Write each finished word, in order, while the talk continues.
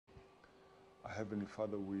Heavenly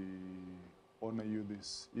Father, we honor you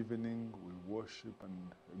this evening. We worship and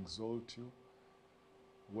exalt you.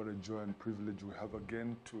 What a joy and privilege we have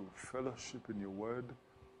again to fellowship in your word.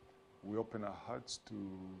 We open our hearts to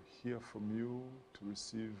hear from you, to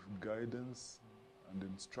receive guidance and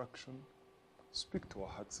instruction. Speak to our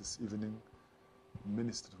hearts this evening.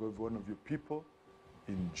 Minister to every one of your people.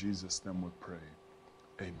 In Jesus' name we pray.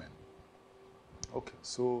 Amen. Okay,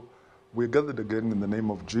 so we're gathered again in the name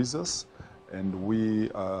of Jesus, and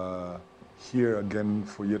we are here again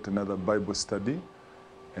for yet another Bible study.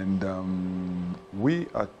 And we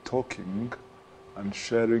are talking and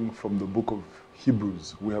sharing from the book of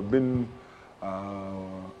Hebrews. We have been,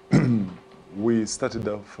 we started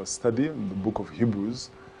off a study in the book of Hebrews,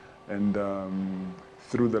 and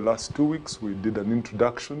through the last 2 weeks we did an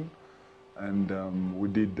introduction, and we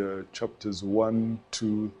did chapters 1,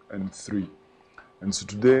 2, and 3. And so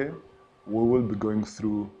today we will be going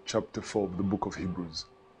through chapter 4 of the book of Hebrews.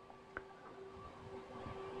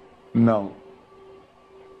 Now,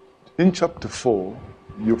 in chapter 4,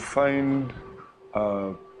 you find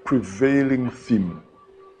a prevailing theme,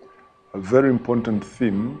 a very important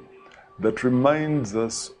theme that reminds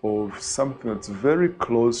us of something that's very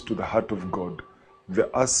close to the heart of God,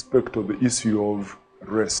 the aspect of the issue of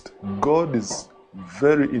rest. God is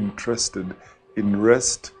very interested in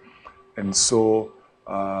rest, and so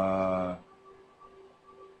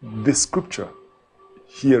the scripture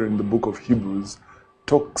here in the book of Hebrews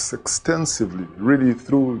talks extensively, really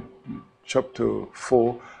through chapter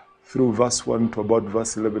 4, through verse 1 to about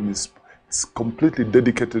verse 11, it's completely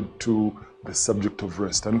dedicated to the subject of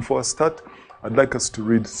rest. And for a start, I'd like us to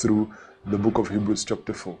read through the book of Hebrews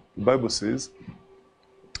chapter 4. The Bible says,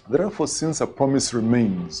 "Therefore, since a promise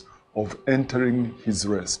remains of entering his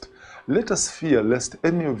rest, let us fear lest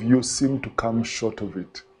any of you seem to come short of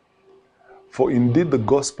it. For indeed the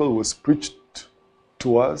gospel was preached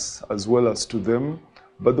to us as well as to them,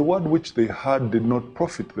 but the word which they heard did not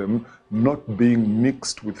profit them, not being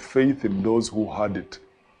mixed with faith in those who heard it.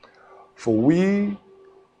 For we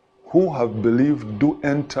who have believed do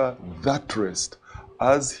enter that rest,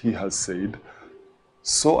 as he has said,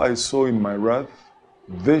 so I saw in my wrath,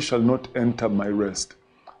 they shall not enter my rest,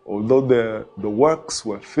 although the works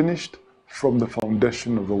were finished from the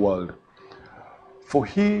foundation of the world. For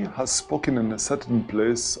he has spoken in a certain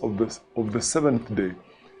place of the seventh day,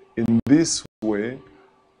 in this way,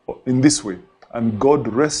 and God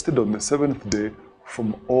rested on the seventh day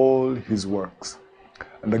from all his works.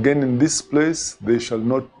 And again in this place, they shall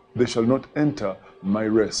not enter my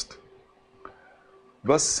rest."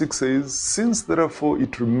 Verse 6 says, "Since therefore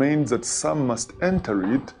it remains that some must enter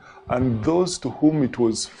it, and those to whom it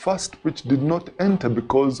was first preached did not enter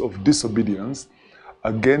because of disobedience,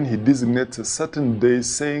 again he designates a certain day,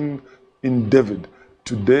 saying in David,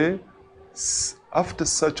 today, after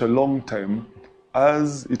such a long time,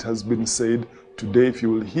 as it has been said, today if you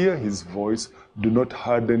will hear his voice, do not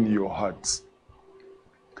harden your hearts.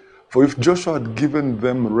 For if Joshua had given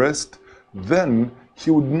them rest, then he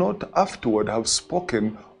would not afterward have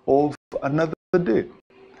spoken of another day.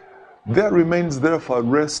 There remains therefore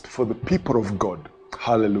rest for the people of God."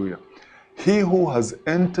 Hallelujah. "He who has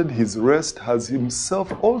entered his rest has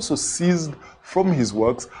himself also ceased from his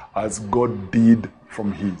works as God did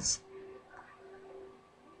from his."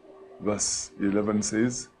 Verse 11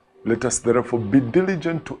 says, "Let us therefore be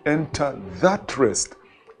diligent to enter that rest,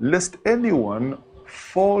 lest anyone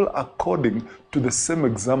fall according to the same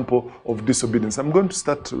example of disobedience." I'm going to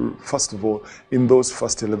start first of all in those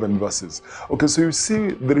first 11 verses. Okay, so you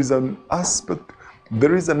see there is an aspect,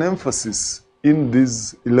 there is an emphasis in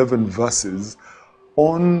these 11 verses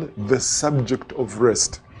on the subject of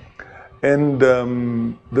rest. And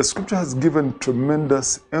the scripture has given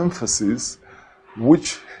tremendous emphasis,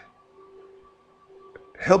 which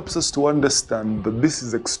helps us to understand that this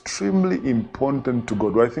is extremely important to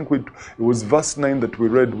God. I think it was verse 9 that we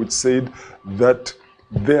read, which said that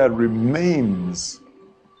there remains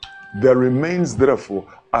therefore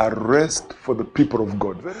a rest for the people of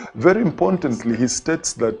God. Very importantly, he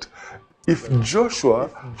states that if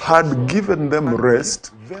Joshua had given them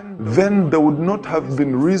rest, then there would not have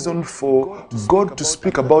been reason for God to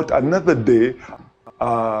speak about another day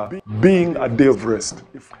being a day of rest.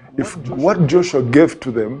 If what Joshua gave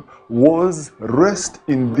to them was rest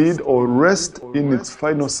indeed, or rest in its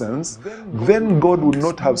final sense, then God would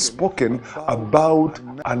not have spoken about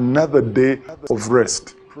another day of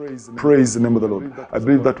rest. Praise the name of the Lord. I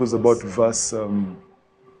believe that was about verse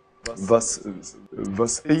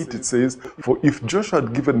 8. It says, "For if Joshua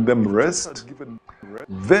had given them rest,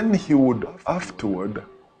 then he would afterward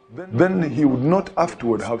then he would not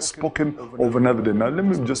afterward have spoken of another day. Now let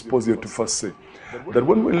me just pause here to first say that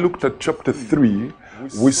when we looked at chapter 3,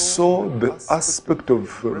 we saw the aspect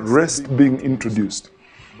of rest being introduced.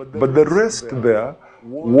 But the rest there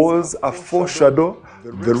was a foreshadow.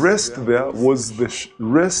 The rest there was the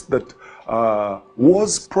rest that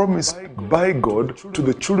was promised by God to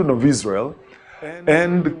the children of Israel.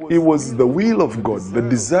 And it was the will of God, the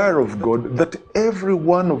desire of God, that every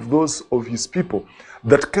one of those of his people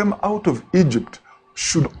that came out of Egypt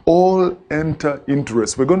should all enter into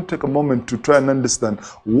rest. We're going to take a moment to try and understand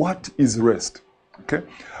what is rest. Okay?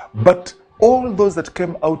 But all those that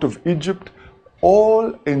came out of Egypt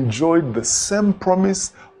all enjoyed the same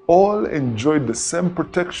promise, all enjoyed the same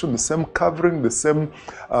protection, the same covering, the same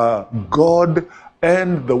God.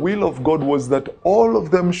 And the will of God was that all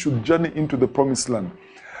of them should journey into the promised land.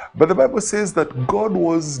 But the Bible says that God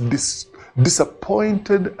was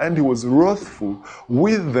disappointed and he was wrathful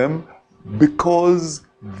with them because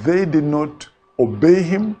they did not obey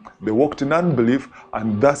him. They walked in unbelief,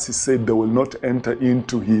 and thus he said they will not enter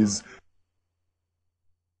into his.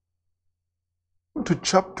 To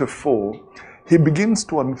chapter 4, he begins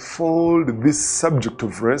to unfold this subject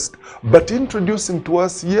of rest, but introducing to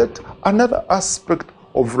us yet another aspect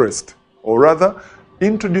of rest, or rather,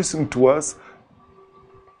 introducing to us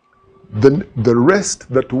the rest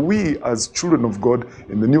that we as children of God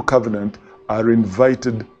in the new covenant are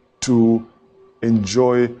invited to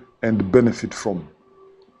enjoy and benefit from.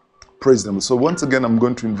 Praise them. So once again, I'm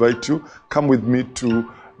going to invite you, come with me to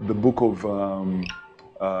the book of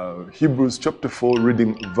Hebrews chapter 4,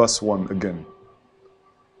 reading verse 1 again.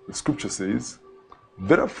 The scripture says,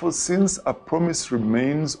 "Therefore, since a promise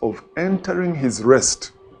remains of entering his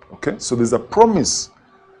rest," okay, so there's a promise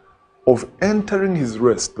of entering his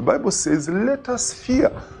rest. The Bible says, "Let us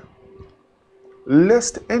fear,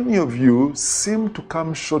 lest any of you seem to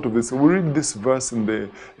come short of this." We read this verse in the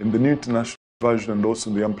New International Version and also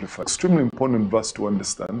in the Amplified. Extremely important verse to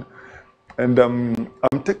understand. And I'm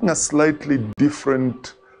taking a slightly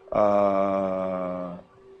different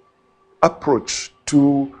approach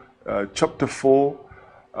to chapter 4.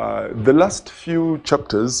 The last few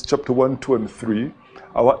chapters, chapter 1, 2, and 3,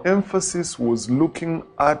 our emphasis was looking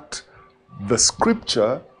at the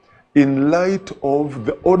scripture in light of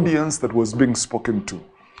the audience that was being spoken to.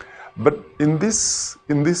 But in this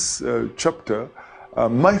chapter,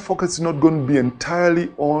 my focus is not going to be entirely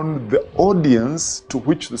on the audience to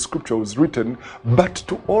which the scripture was written, but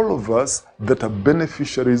to all of us that are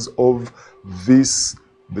beneficiaries of this,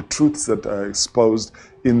 the truths that are espoused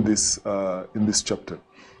in this chapter.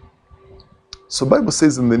 So the Bible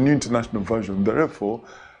says in the New International Version, "Therefore,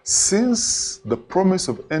 since the promise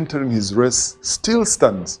of entering his rest still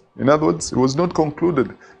stands," in other words, it was not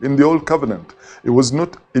concluded in the Old Covenant. It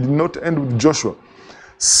did not end with Joshua.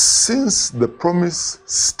 Since the promise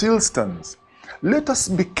still stands, let us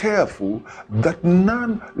be careful that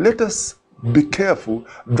none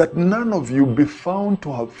of you be found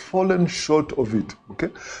to have fallen short of it. Okay?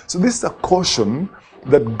 So this is a caution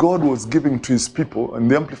that God was giving to his people. And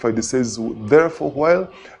the Amplified, it says, "Therefore, while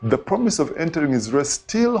the promise of entering his rest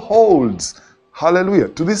still holds," hallelujah,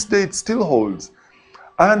 to this day it still holds,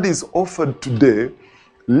 "and is offered today,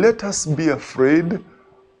 let us be afraid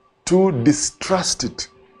to distrust it,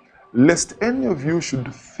 lest any of you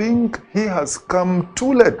should think he has come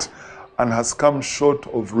too late and has come short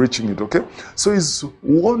of reaching it." Okay? So he's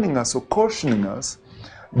warning us or cautioning us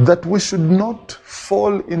that we should not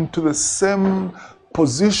fall into the same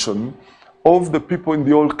position of the people in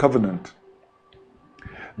the Old Covenant.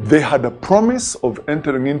 They had a promise of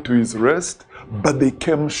entering into his rest, but they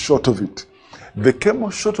came short of it. They came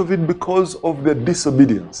short of it because of their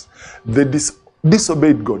disobedience. They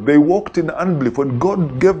disobeyed God. They walked in unbelief. When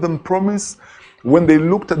God gave them promise, when they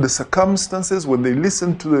looked at the circumstances, when they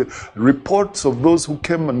listened to the reports of those who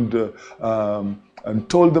came and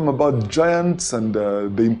told them about giants and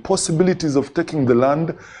the impossibilities of taking the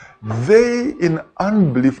land, they in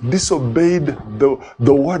unbelief disobeyed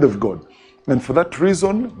the word of God. And for that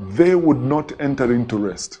reason, they would not enter into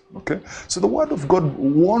rest. Okay? So the word of God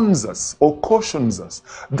warns us or cautions us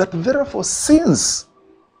that therefore since,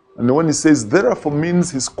 and when he says therefore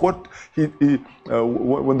means when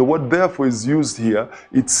the word therefore is used here,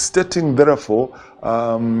 it's stating therefore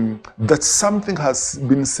that something has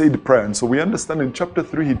been said prior. And so we understand in chapter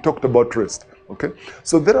 3 he talked about rest. Okay?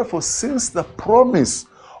 So therefore, since the promise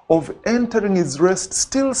of entering his rest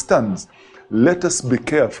still stands, let us be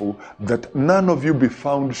careful that none of you be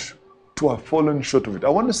found to have fallen short of it. I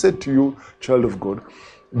want to say to you, child of God,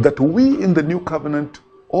 that we in the new covenant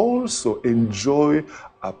also enjoy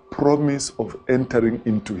a promise of entering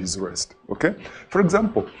into his rest. Okay? For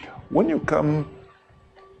example, when you come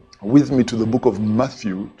with me to the book of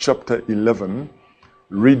Matthew, chapter 11,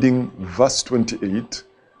 reading verse 28,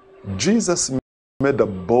 Jesus made a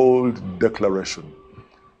bold declaration.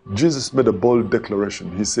 Jesus made a bold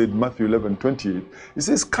declaration. He said, Matthew 11:28, he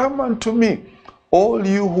says, "Come unto me, all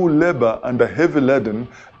you who labor and are heavy laden,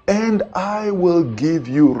 and I will give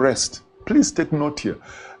you rest." Please take note here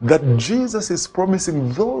that Jesus is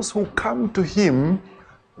promising those who come to him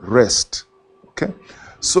rest. Okay?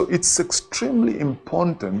 So it's extremely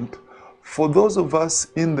important for those of us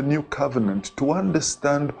in the new covenant to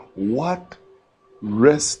understand what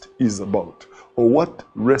rest is about, or what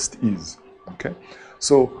rest is. Okay?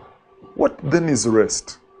 So what then is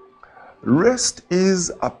rest? Rest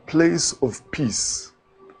is a place of peace,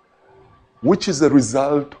 which is a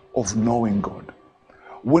result of knowing God.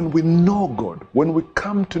 When we know God, when we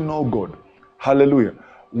come to know God, hallelujah,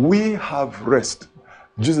 we have rest.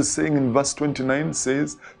 Jesus saying in verse 29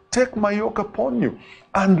 says, "Take my yoke upon you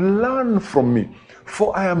and learn from me,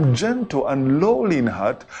 for I am gentle and lowly in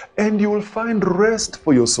heart, and you will find rest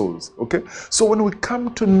for your souls." Okay? So when we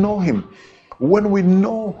come to know him, when we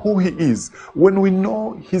know who he is, when we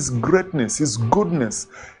know his greatness, his goodness,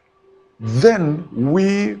 then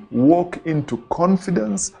we walk into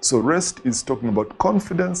confidence. So rest is talking about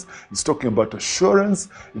confidence, it's talking about assurance,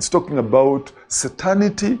 it's talking about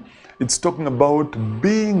certainty, it's talking about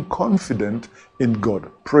being confident in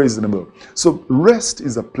God. Praise the Lord. So rest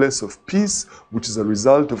is a place of peace, which is a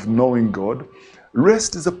result of knowing God.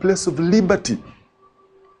 Rest is a place of liberty.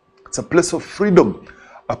 It's a place of freedom,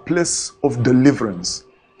 a place of deliverance.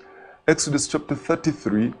 Exodus chapter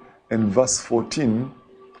 33 and verse 14,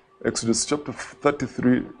 Exodus chapter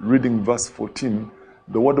 33, reading verse 14,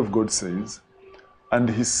 the word of God says, and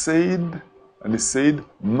he said,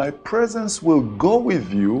 "My presence will go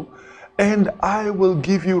with you, and I will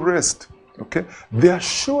give you rest." Okay? The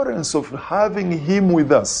assurance of having him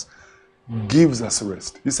with us gives us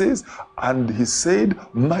rest. He says, and he said,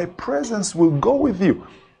 "My presence will go with you,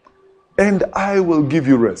 and I will give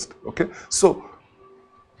you rest." Okay? So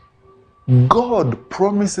God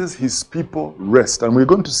promises his people rest. And we're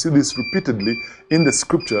going to see this repeatedly in the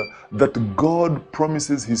scripture, that God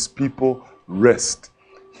promises his people rest.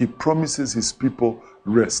 He promises his people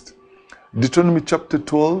rest. Deuteronomy chapter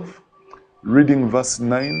 12, reading verse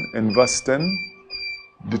 9 and verse 10.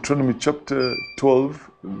 Deuteronomy chapter 12,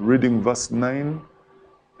 reading verse 9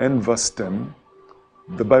 and verse 10.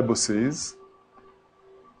 The Bible says,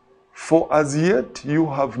 "For as yet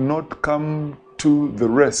you have not come to the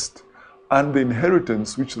rest and the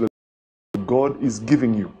inheritance which the God is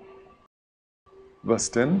giving you." Verse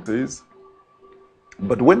 10 says,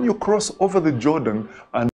 "But when you cross over the Jordan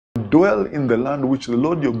and dwell in the land which the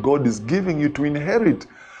Lord your God is giving you to inherit,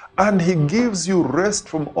 and he gives you rest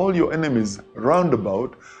from all your enemies round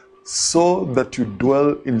about, so that you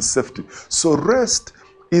dwell in safety." So rest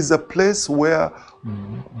is a place where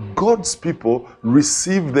God's people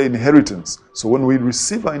receive the inheritance. So when we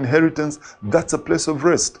receive our inheritance, that's a place of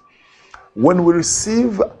rest. When we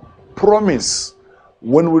receive promise,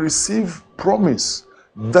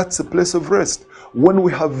 that's a place of rest. When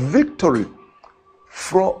we have victory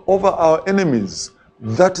over our enemies,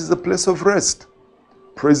 that is a place of rest.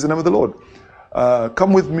 Praise the name of the Lord.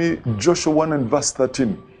 Come with me, Joshua 1 and verse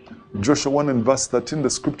 13. Joshua 1 and verse 13, the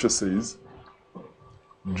scripture says,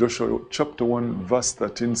 Joshua chapter 1 verse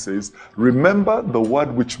 13 says, "Remember the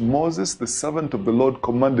word which Moses, the servant of the Lord,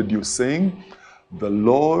 commanded you, saying, the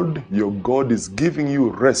Lord your God is giving you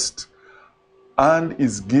rest and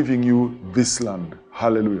is giving you this land."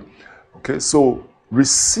 Hallelujah. Okay, so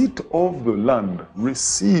receipt of the land,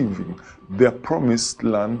 receiving their promised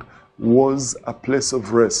land, was a place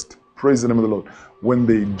of rest. Praise the name of the Lord. When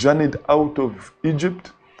they journeyed out of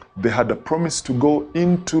Egypt, they had a promise to go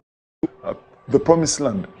into the promised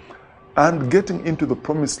land. And getting into the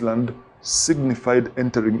promised land signified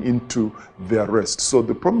entering into their rest. So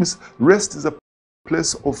the promise, rest is a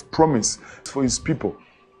place of promise for his people.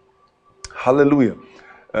 Hallelujah.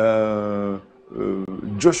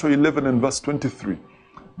 Joshua 11 and verse 23.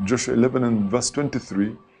 Joshua 11 and verse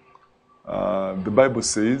 23. The Bible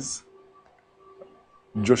says,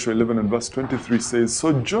 Joshua 11 and verse 23 says,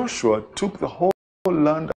 "So Joshua took the whole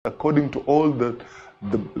land according to all that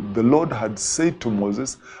the Lord had said to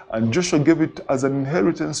Moses, and Joshua gave it as an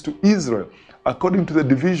inheritance to Israel, according to the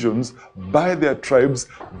divisions by their tribes.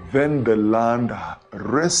 Then the land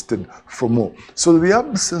rested from war." So the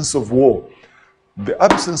absence of war,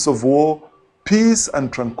 peace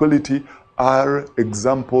and tranquility are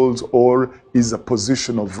examples, or is a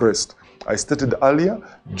position of rest. I stated earlier,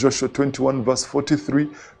 Joshua 21 verse 43,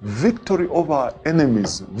 victory over our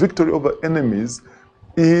enemies, victory over enemies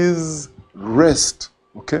is rest,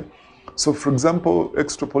 okay? So for example,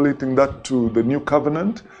 extrapolating that to the new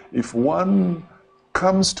covenant, if one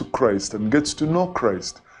comes to Christ and gets to know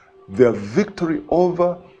Christ, their victory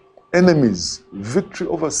over enemies, victory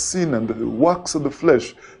over sin and the works of the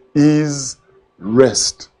flesh is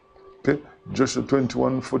rest. Okay? Joshua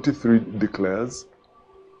 21:43 declares,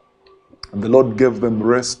 and the Lord gave them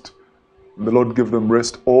rest. The Lord gave them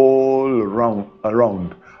rest all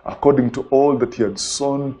around, according to all that he had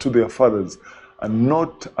sown to their fathers. And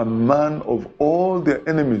not a man of all their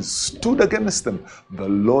enemies stood against them. The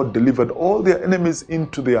Lord delivered all their enemies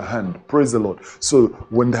into their hand. Praise the Lord. So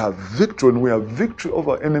when they have victory, when we have victory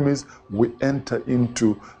over enemies, we enter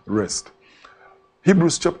into rest.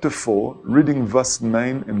 Hebrews chapter 4, reading verse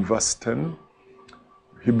 9 and verse 10.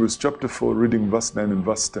 Hebrews chapter 4, reading verse 9 and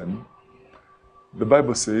verse 10. The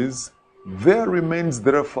Bible says, there remains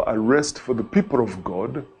therefore a rest for the people of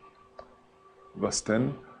God. Verse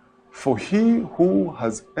 10. For he who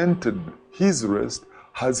has entered his rest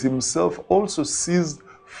has himself also ceased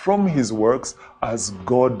from his works as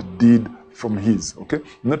God did from his. Okay?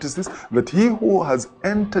 Notice this, that he who has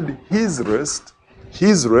entered his rest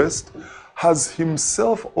has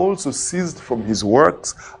himself also ceased from his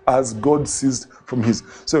works as God ceased from his.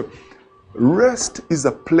 So, rest is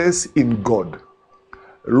a place in God.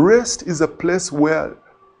 Rest is a place where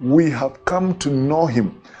we have come to know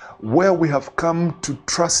him, where we have come to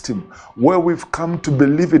trust him, where we've come to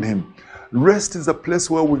believe in him. Rest is a place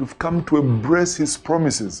where we've come to embrace his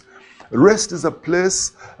promises. Rest is a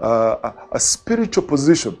place, a spiritual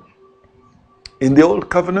position. In the Old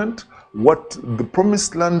Covenant, what the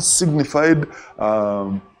promised land signified,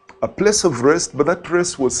 a place of rest, but that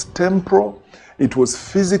rest was temporal, it was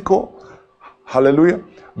physical, hallelujah.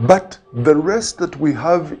 But the rest that we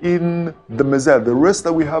have in the Messiah, the rest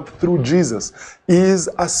that we have through Jesus, is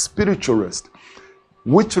a spiritual rest,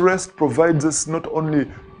 which rest provides us not only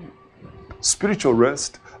spiritual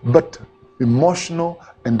rest, but emotional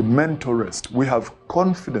and mental rest. We have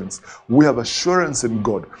confidence, we have assurance in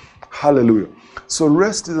God. Hallelujah. So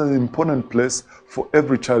rest is an important place for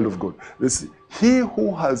every child of God. This, he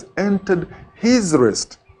who has entered his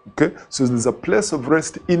rest, okay? So there's a place of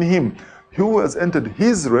rest in him. He who has entered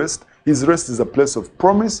his rest is a place of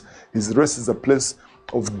promise, his rest is a place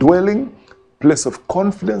of dwelling, place of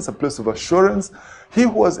confidence, a place of assurance. He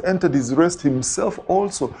who has entered his rest himself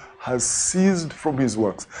also has ceased from his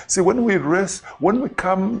works. See, when we rest, when we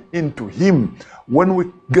come into him, when we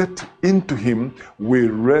get into him, we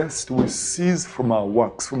rest, we cease from our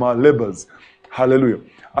works, from our labors. Hallelujah.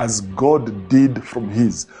 As God did from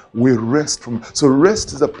his. We rest from. So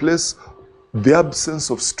rest is a place, the absence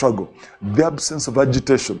of struggle, the absence of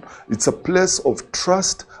agitation. It's a place of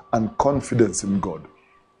trust and confidence in God.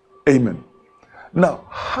 Amen. Now,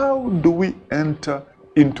 how do we enter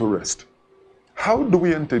into rest? How do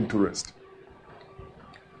we enter into rest?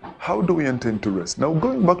 How do we enter into rest? Now,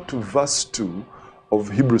 going back to verse 2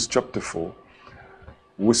 of Hebrews chapter 4,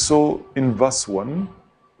 we saw in verse 1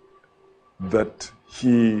 that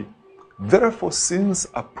he, therefore, since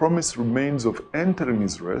a promise remains of entering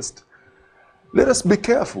his rest, let us be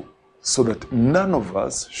careful so that none of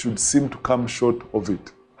us should seem to come short of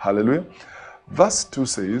it. Hallelujah. Verse 2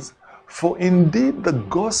 says, for indeed the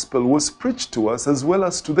gospel was preached to us as well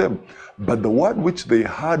as to them, but the word which they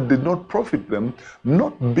heard did not profit them,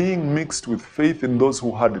 not being mixed with faith in those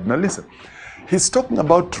who heard it. Now listen, he's talking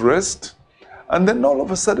about rest, and then all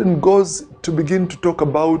of a sudden goes to begin to talk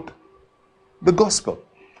about the gospel.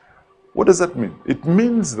 What does that mean? It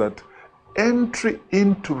means that entry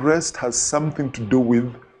into rest has something to do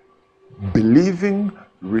with believing,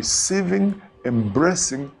 receiving,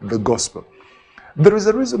 embracing the gospel. There is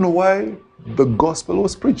a reason why the gospel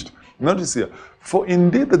was preached. Notice here, for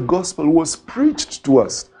indeed the gospel was preached to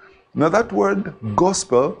us. Now that word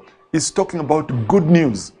gospel is talking about good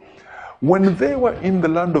news. When they were in the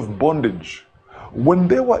land of bondage, when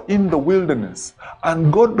they were in the wilderness,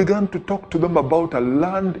 and God began to talk to them about a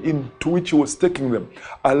land into which he was taking them,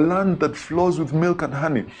 a land that flows with milk and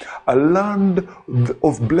honey, a land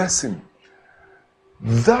of blessing,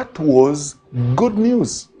 that was good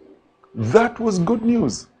news. That was good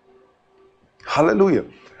news. Hallelujah.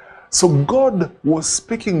 So God was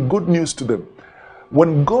speaking good news to them.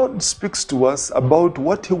 When God speaks to us about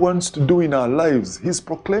what he wants to do in our lives, he's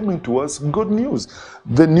proclaiming to us good news.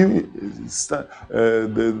 The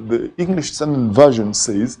English Standard Version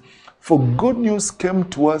says, for good news came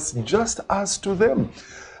to us just as to them.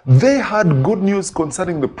 They had good news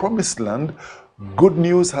concerning the promised land, Good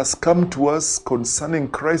news has come to us concerning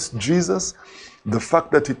Christ Jesus. The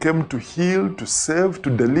fact that he came to heal, to save, to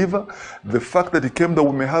deliver. The fact that he came that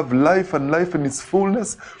we may have life and life in its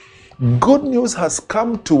fullness. Good news has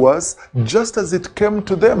come to us just as it came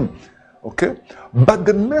to them. Okay? But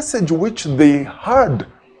the message which they heard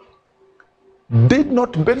did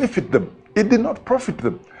not benefit them. It did not profit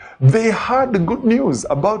them. They heard the good news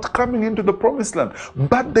about coming into the promised land,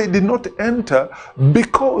 but they did not enter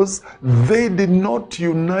because they did not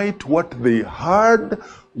unite what they heard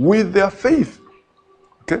with their faith.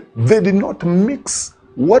 Okay? They did not mix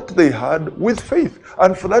what they had with faith.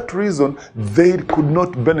 And for that reason, they could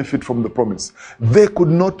not benefit from the promise. They could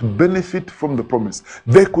not benefit from the promise.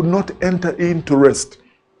 They could not enter into rest.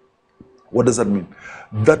 What does that mean?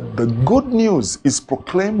 That the good news is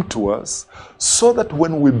proclaimed to us so that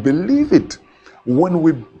when we believe it, when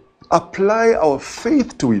we apply our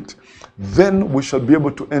faith to it, then we shall be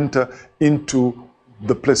able to enter into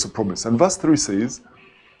the place of promise. And verse 3 says,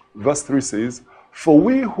 for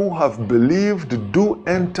we who have believed do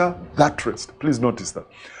enter that rest. Please notice that.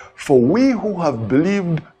 For we who have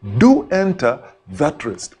believed do enter that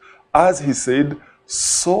rest. As he said,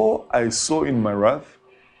 so I saw in my wrath,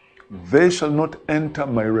 they shall not enter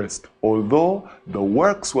my rest, although the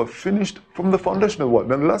works were finished from the foundation of the world.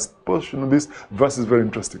 And the last portion of this verse is very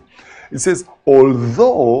interesting. It says,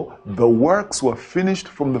 although the works were finished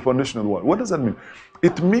from the foundation of the world. What does that mean?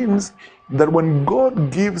 It means that when God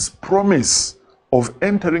gives promise of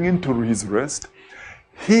entering into his rest,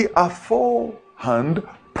 he aforehand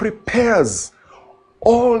prepares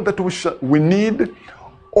all that we need,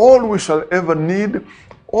 all we shall ever need,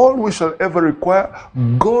 all we shall ever require.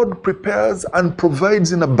 God prepares and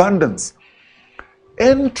provides in abundance.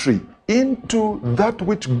 Entry into that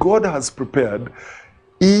which God has prepared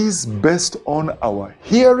is based on our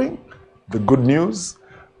hearing the good news,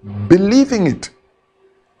 believing it,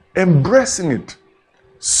 embracing it,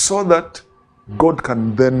 so that God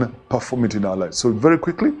can then perform it in our lives. So very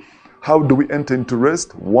quickly, how do we enter into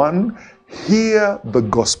rest? 1, hear the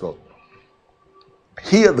gospel.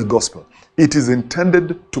 Hear the gospel. It is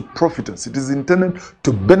intended to profit us. It is intended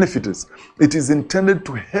to benefit us. It is intended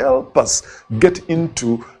to help us get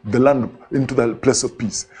into the land, into the place of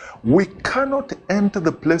peace. We cannot enter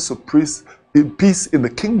the place of peace in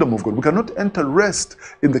the kingdom of God. We cannot enter rest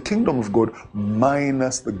in the kingdom of God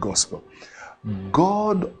minus the gospel.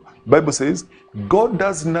 God, Bible says, God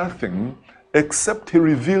does nothing except he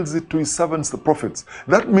reveals it to his servants, the prophets.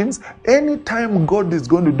 That means anytime God is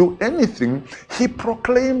going to do anything, he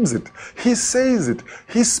proclaims it, he says it,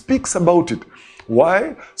 he speaks about it.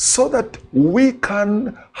 Why? So that we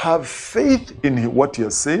can have faith in what he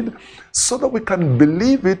has said, so that we can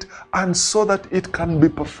believe it, and so that it can be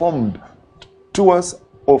performed to us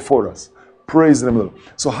or for us. Praise the Lord.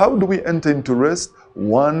 So how do we enter into rest?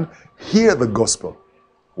 1, hear the gospel.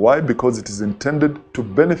 Why? Because it is intended to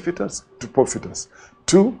benefit us, to profit us.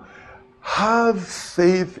 2, have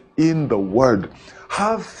faith in the word.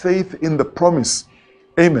 Have faith in the promise.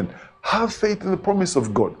 Amen. Have faith in the promise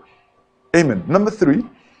of God. Amen. Number 3,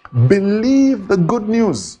 believe the good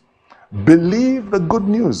news. Believe the good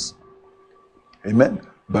news. Amen.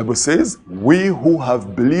 Bible says, we who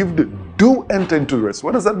have believed do enter into rest.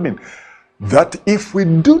 What does that mean? That if we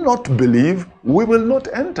do not believe, we will not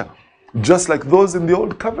enter. Just like those in the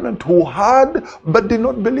old covenant who heard but did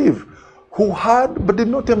not believe, who heard but did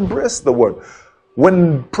not embrace the word.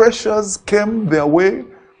 When pressures came their way,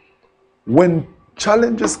 when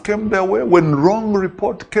challenges came their way, when wrong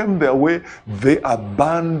report came their way, they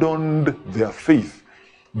abandoned their faith.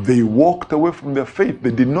 They walked away from their faith.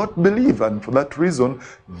 They did not believe, and for that reason,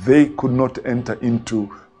 they could not enter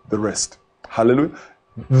into the rest. Hallelujah.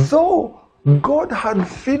 Though God had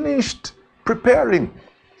finished preparing,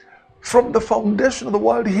 from the foundation of the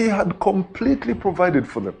world, he had completely provided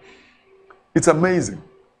for them. It's amazing.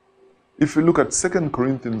 If you look at 2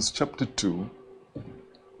 Corinthians chapter 2,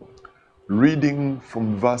 reading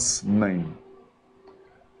from verse 9,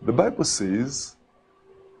 the Bible says,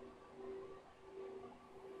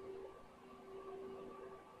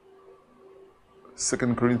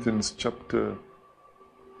 Second Corinthians chapter,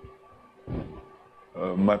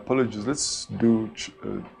 my apologies, let's do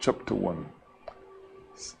chapter 1.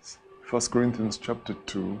 1 Corinthians chapter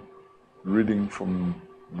 2, reading from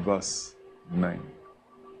verse 9.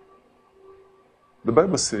 The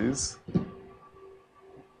Bible says,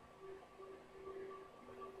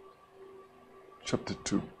 chapter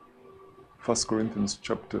 2, 1 Corinthians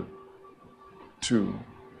chapter 2,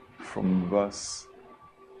 from verse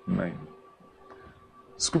 9.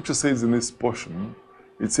 Scripture says in this portion,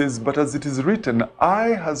 It says, but as it is written, eye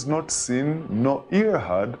has not seen, nor ear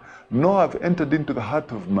heard, nor have entered into the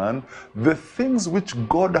heart of man the things which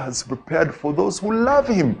God has prepared for those who love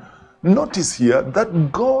him. Notice here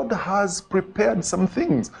that God has prepared some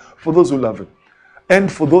things for those who love him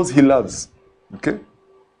and for those he loves. Okay?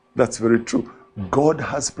 That's very true. God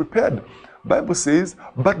has prepared. Bible says,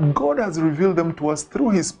 but God has revealed them to us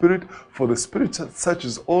through his Spirit, for the Spirit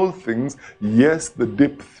searches all things, yes, the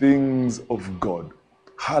deep things of God.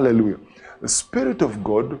 Hallelujah. The Spirit of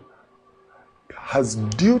God has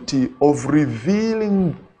duty of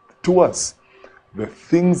revealing to us the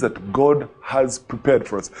things that God has prepared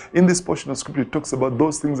for us. In this portion of scripture, it talks about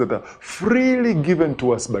those things that are freely given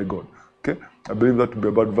to us by God. Okay? I believe that to be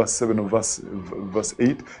about verse 7 or verse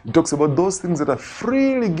 8. It talks about those things that are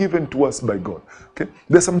freely given to us by God. Okay?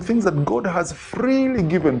 There's some things that God has freely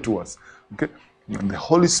given to us. Okay? And the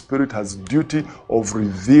Holy Spirit has duty of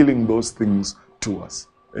revealing those things to us.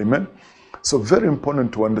 Amen? So very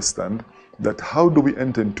important to understand that how do we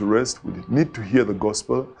enter into rest? We need to hear the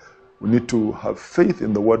gospel. We need to have faith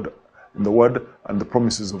in the word and the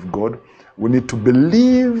promises of God. We need to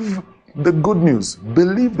believe the good news.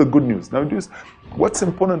 Believe the good news. Now, what's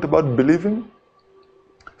important about believing?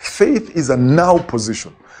 Faith is a now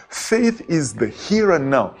position. Faith is the here and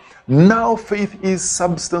now. Now faith is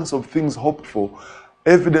substance of things hoped for,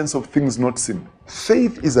 evidence of things not seen.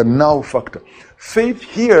 Faith is a now factor. Faith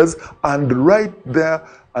hears and right there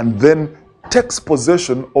and then takes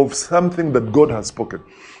possession of something that God has spoken.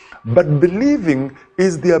 But believing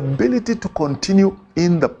is the ability to continue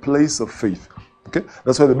in the place of faith. Okay?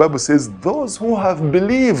 That's why the Bible says, those who have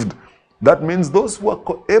believed, that means those who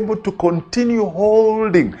are able to continue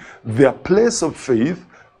holding their place of faith,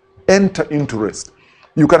 enter into rest.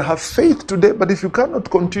 You can have faith today, but if you cannot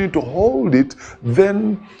continue to hold it,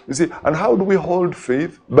 then, you see, and how do we hold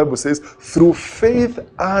faith? The Bible says, through faith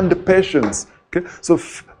and patience. Okay? So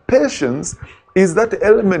patience is that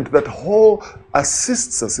element that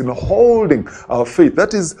assists us in holding our faith.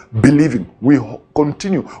 That is believing. We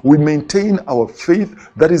continue. We maintain our faith.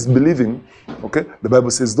 That is believing. Okay? The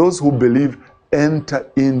Bible says those who believe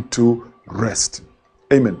enter into rest.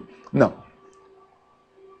 Amen. Now,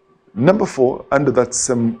 number 4, under that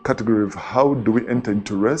same category of how do we enter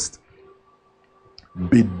into rest,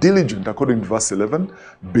 be diligent, according to verse 11,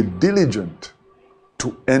 be diligent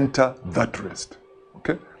to enter that rest.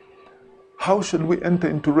 Okay? How should we enter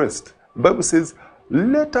into rest? The Bible says,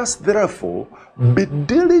 let us therefore be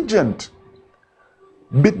diligent.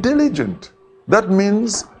 Be diligent. That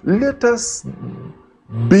means let us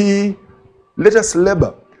labor.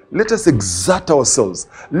 Let us exert ourselves.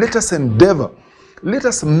 Let us endeavor. Let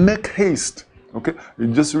us make haste. Okay?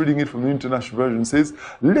 You're just reading it from the International Version. It says,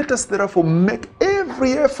 let us therefore make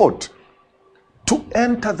every effort to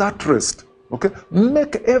enter that rest. Okay?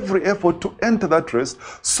 Make every effort to enter that rest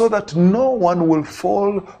so that no one will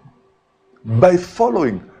fall by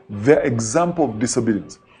following their example of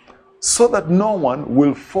disobedience. So that no one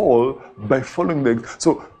will fall by following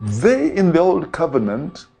So they in the old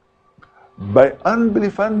covenant, by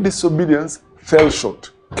unbelief and disobedience, fell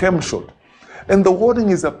short, came short. And the warning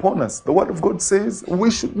is upon us. The word of God says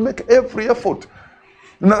we should make every effort.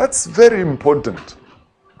 Now that's very important.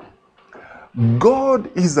 God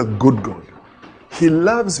is a good God. He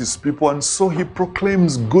loves his people, and so he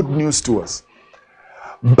proclaims good news to us.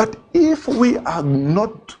 But if we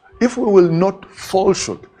will not fall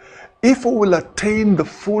short, if we will attain the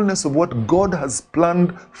fullness of what God has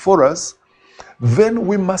planned for us, then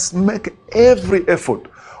we must make every effort.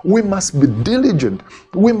 We must be diligent.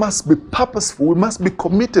 We must be purposeful. We must be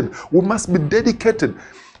committed. We must be dedicated.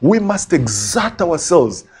 We must exert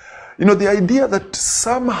ourselves. You know, the idea that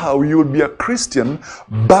somehow you will be a Christian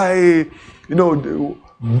by,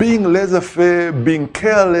 being laissez-faire, being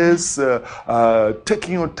careless,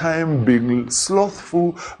 taking your time, being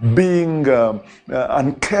slothful, being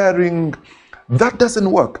uncaring, that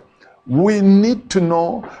doesn't work. We need to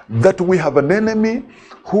know that we have an enemy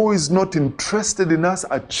who is not interested in us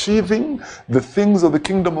achieving the things of the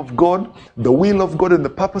kingdom of God, the will of God and the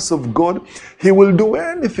purpose of God. He will do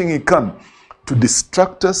anything he can to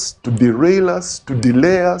distract us, to derail us, to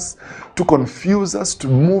delay us, to confuse us, to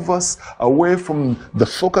move us away from the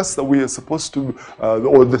focus that we are supposed to,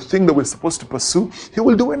 or the thing that we're supposed to pursue. He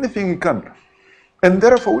will do anything he can. And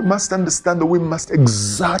therefore, we must understand that we must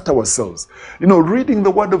exert ourselves. Reading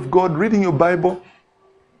the Word of God, reading your Bible,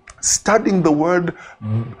 studying the Word,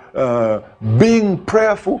 being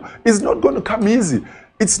prayerful is not going to come easy.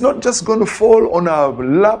 It's not just going to fall on our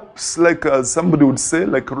laps like somebody would say,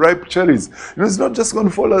 like ripe cherries. It's not just going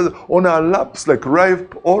to fall on our laps like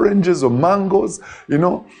ripe oranges or mangoes.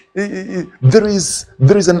 There is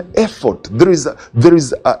an effort. There is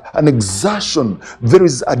an exertion. There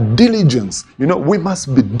is a diligence. We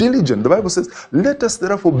must be diligent. The Bible says, "Let us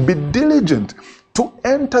therefore be diligent to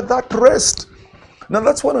enter that rest." Now,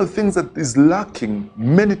 that's one of the things that is lacking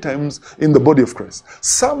many times in the body of Christ.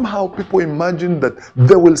 Somehow people imagine that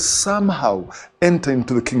they will somehow enter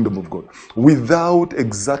into the kingdom of God without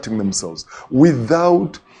exerting themselves,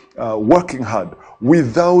 without working hard,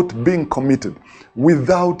 without being committed,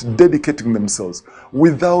 without dedicating themselves,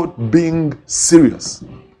 without being serious.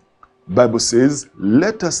 The Bible says,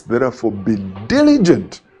 "Let us therefore be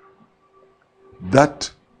diligent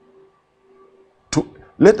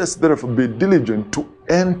Let us therefore be diligent to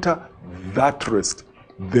enter that rest."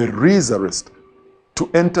 There is a rest. To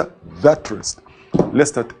enter that rest.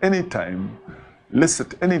 Lest at any time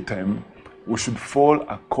we should fall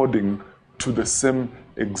according to the same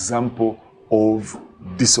example of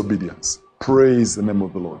disobedience. Praise the name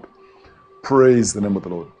of the Lord. Praise the name of the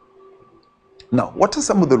Lord. Now, what are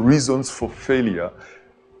some of the reasons for failure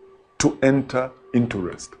to enter into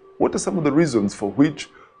rest? What are some of the reasons for which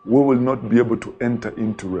we will not be able to enter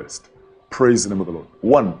into rest? Praise the name of the Lord.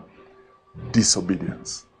 1,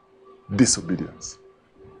 disobedience. Disobedience.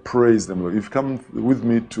 Praise the Lord. You've come with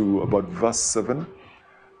me to about verse 7.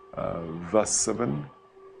 Verse 7,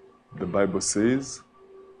 the Bible says,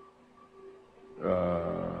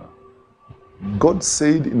 God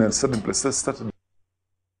said in a certain place, let's start.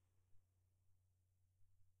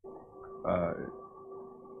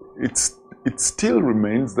 It still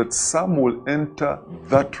remains that some will enter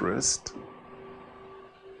that rest.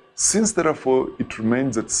 Since therefore it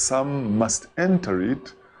remains that some must enter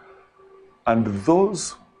it, and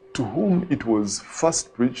those to whom it was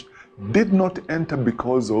first preached did not enter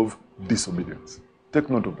because of disobedience. Take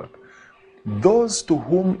note of that. Those to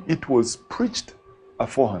whom it was preached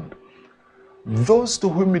aforehand, those to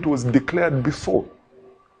whom it was declared before,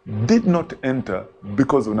 did not enter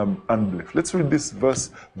because of unbelief. Let's read this verse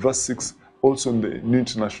 6, also in the New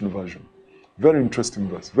International Version. Very interesting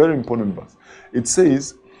verse, very important verse. It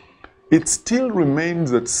says, "It still remains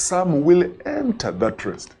that some will enter that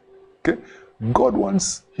rest." Okay? God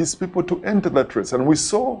wants his people to enter that rest. And we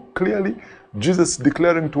saw clearly Jesus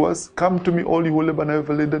declaring to us, "Come to me, all you who labor and are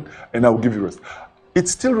heavy laden, and I will give you rest." It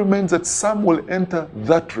still remains that some will enter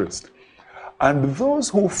that rest. And those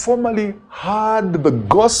who formerly heard the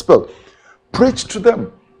gospel preached to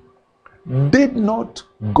them did not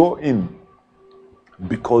go in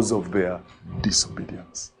because of their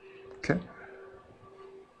disobedience. Okay?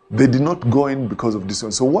 They did not go in because of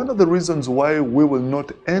disobedience. So one of the reasons why we will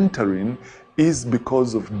not enter in is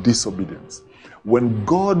because of disobedience. When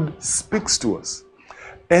God speaks to us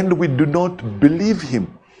and we do not believe him,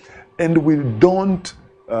 and we don't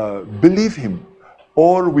believe him,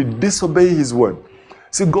 or we disobey his word.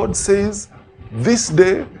 See, God says, "This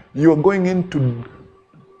day you are going in to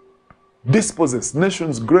dispossess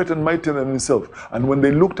nations great and mightier than himself." And when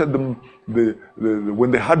they looked at them,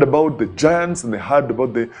 when they heard about the giants and they heard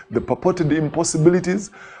about the purported impossibilities,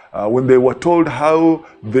 when they were told how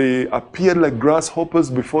they appeared like grasshoppers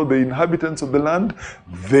before the inhabitants of the land,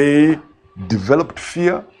 they developed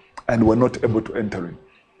fear and were not able to enter in.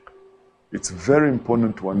 It's very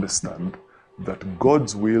important to understand that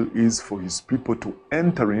God's will is for his people to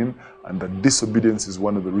enter in, and that disobedience is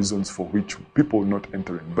one of the reasons for which people will not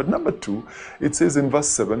enter in. But number 2, it says in verse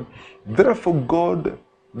 7, therefore God,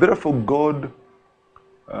 the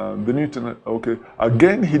Newton, okay,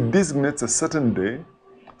 again he designates a certain day,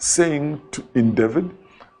 saying in David,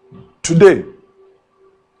 "Today,"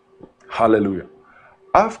 hallelujah,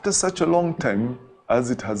 after such a long time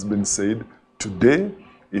as it has been said, "Today,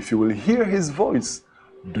 if you will hear his voice,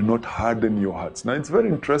 do not harden your hearts." Now, it's very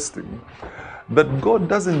interesting that God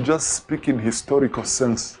doesn't just speak in historical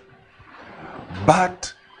sense,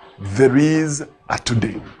 but there is a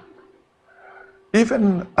today.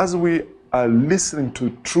 Even as we are listening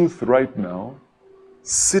to truth right now,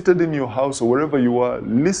 seated in your house or wherever you are,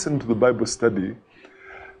 listen to the Bible study,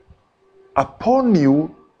 upon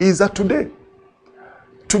you is a today.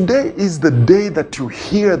 Today is the day that you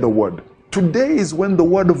hear the word. Today is when the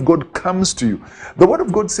word of God comes to you. The word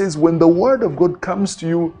of God says when the word of God comes to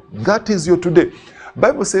you, that is your today.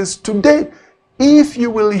 Bible says today, if you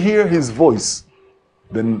will hear his voice,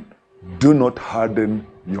 then do not harden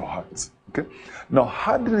your hearts. Okay? Now,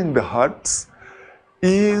 hardening the hearts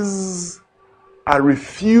is a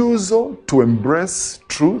refusal to embrace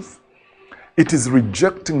truth. It is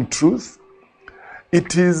rejecting truth.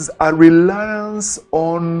 It is a reliance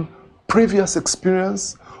on previous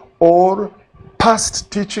experience or past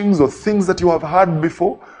teachings or things that you have heard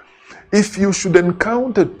before. If you should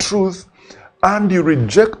encounter truth and you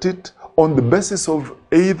reject it on the basis of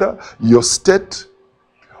either your state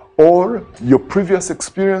or your previous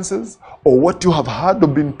experiences or what you have heard or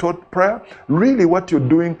been taught prior, really what you're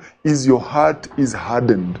doing is your heart is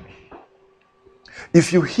hardened.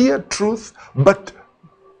 If you hear truth but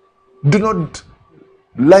do not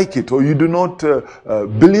like it or you do not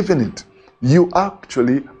believe in it, you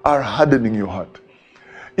actually are hardening your heart.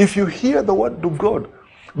 If you hear the word of God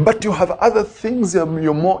but you have other things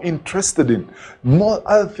you're more interested in, more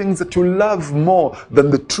other things that you love more than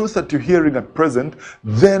the truth that you're hearing at present,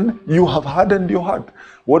 then you have hardened your heart.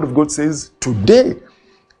 Word of God says, today,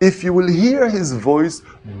 if you will hear his voice,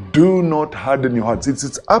 do not harden your hearts.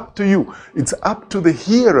 It's up to you. It's up to the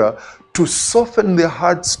hearer to soften their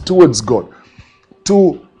hearts towards God,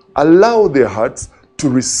 to allow their hearts to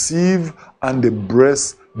receive and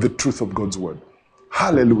embrace the truth of God's word.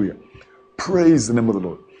 Hallelujah. Praise the name of the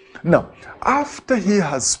Lord. Now, after he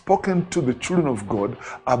has spoken to the children of God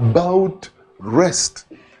about rest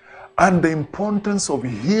and the importance of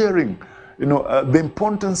hearing, the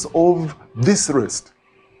importance of this rest,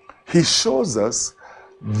 he shows us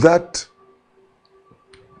that,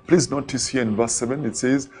 please notice here in verse 7, it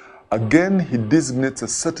says, again he designates a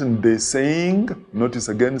certain day saying, notice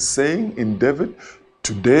again, saying in David,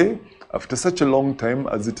 today, after such a long time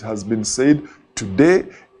as it has been said, today,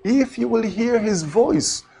 if you will hear his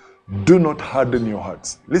voice, do not harden your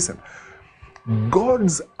hearts. Listen,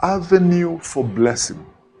 God's avenue for blessing,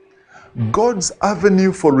 God's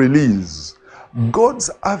avenue for release, God's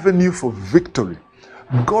avenue for victory,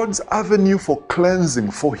 God's avenue for cleansing,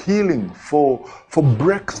 for healing, for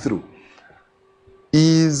breakthrough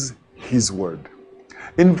is his word.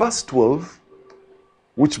 In verse 12,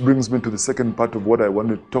 which brings me to the second part of what I want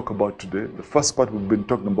to talk about today. The first part we've been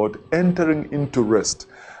talking about entering into rest.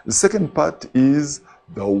 The second part is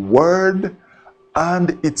the word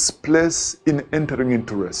and its place in entering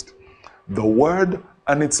into rest. The word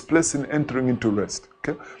and its place in entering into rest.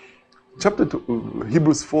 Okay? Chapter 2,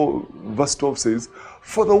 Hebrews 4 verse 12 says,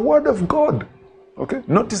 for the word of God. Okay?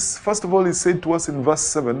 Notice, first of all, he said to us in verse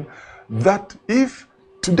 7 that if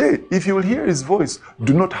today, if you will hear his voice,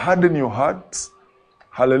 do not harden your hearts.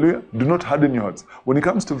 Hallelujah. Do not harden your hearts. When it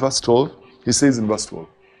comes to verse 12, he says in verse 12,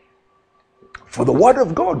 for the word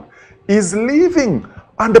of God is living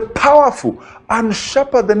and powerful and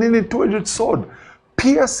sharper than any two-edged sword,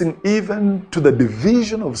 piercing even to the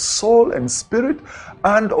division of soul and spirit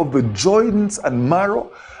and of the joints and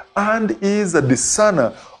marrow, and is a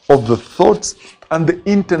discerner of the thoughts and the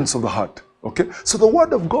intents of the heart. Okay? So the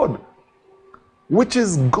word of God, which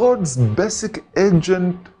is God's basic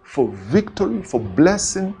agent for victory, for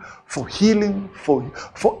blessing, for healing,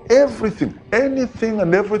 for everything. Anything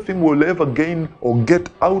and everything we'll ever gain or get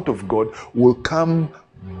out of God will come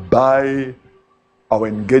by our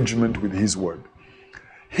engagement with his word.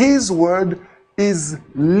 His word is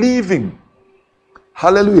living.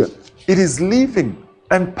 Hallelujah. It is living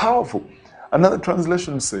and powerful. Another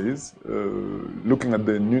translation says, looking at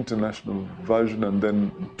the New International Version and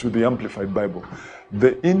then to the Amplified Bible,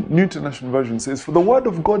 the New International Version says, for the word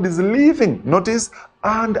of God is living, notice,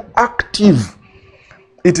 and active.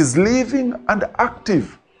 It is living and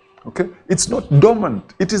active. Okay? It's not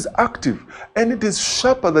dormant. It is active. And it is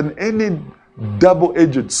sharper than any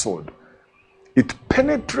double-edged sword. It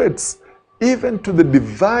penetrates even to the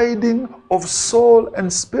dividing of soul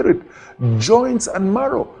and spirit, joints and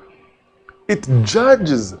marrow. It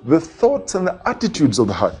judges the thoughts and the attitudes of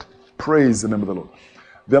the heart. Praise the name of the Lord.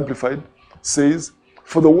 The Amplified says,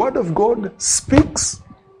 for the word of God speaks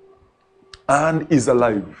and is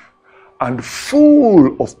alive and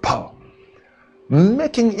full of power,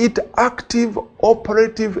 making it active,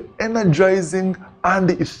 operative, energizing,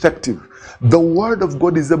 and effective. The word of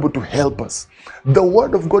God is able to help us. The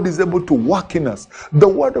word of God is able to work in us. The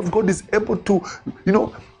word of God is able to,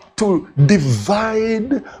 to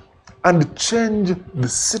divide and change the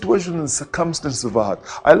situation and circumstances of our heart.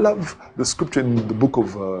 I love the scripture in the book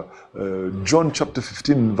of John chapter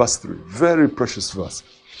 15 verse 3. Very precious verse.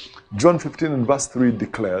 John 15 and verse 3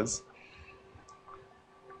 declares,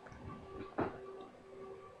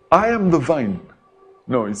 I am the vine.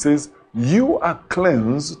 No, it says, you are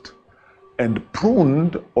cleansed and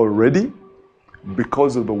pruned already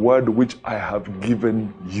because of the word which I have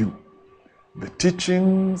given you. The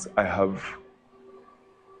teachings I have.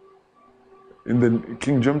 In the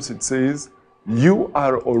King James it says, you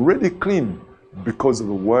are already clean because of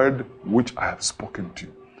the word which I have spoken to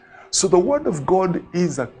you. So the word of God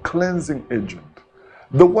is a cleansing agent.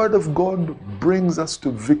 The word of God brings us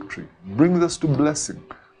to victory, brings us to blessing.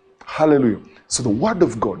 Hallelujah. So the word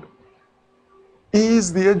of God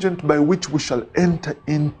is the agent by which we shall enter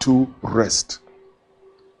into rest.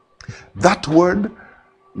 That word,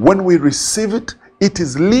 when we receive it, it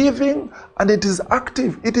is living and it is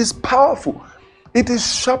active. It is powerful. It is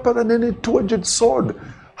sharper than any two-edged sword.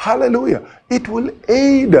 Hallelujah. It will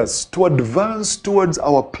aid us to advance towards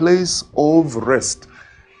our place of rest.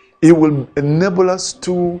 It will enable us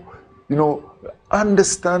to,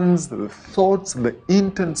 understand the thoughts and the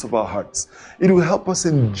intents of our hearts. It will help us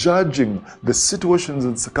in judging the situations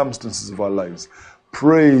and circumstances of our lives.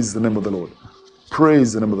 Praise the name of the Lord.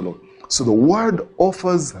 Praise the name of the Lord. So the word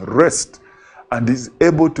offers rest and is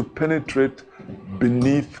able to penetrate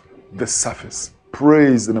beneath the surface.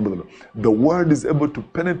 Praise the name of the Lord. The word is able to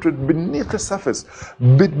penetrate beneath the surface,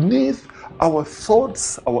 beneath our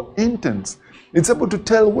thoughts, our intents. It's able to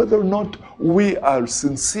tell whether or not we are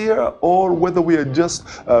sincere or whether we are just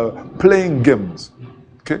playing games.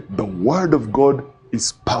 Okay? The word of God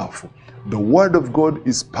is powerful. The word of God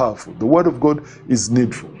is powerful. The word of God is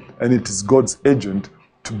needful. And it is God's agent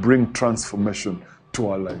to bring transformation to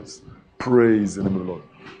our lives. Praise the name of the Lord.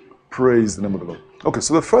 Praise the name of the Lord. Okay,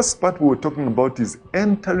 so the first part we were talking about is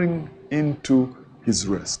entering into his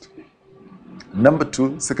rest. Number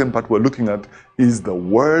two, second part we're looking at is the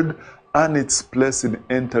word and its place in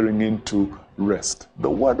entering into rest. The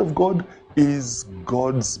word of God is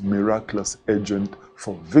God's miraculous agent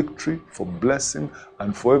for victory, for blessing,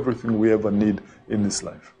 and for everything we ever need in this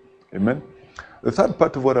life. Amen? The third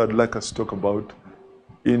part of what I'd like us to talk about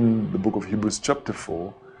in the book of Hebrews chapter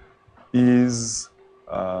 4 is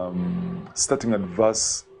starting at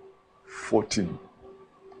verse 14.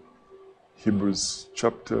 Hebrews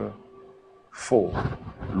chapter 4,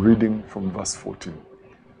 reading from verse 14.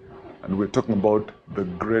 And we're talking about the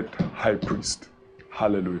great high priest.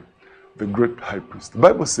 Hallelujah. The great high priest. The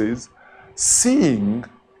Bible says, seeing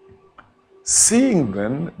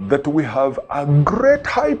then that we have a great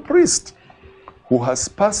high priest who has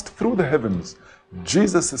passed through the heavens,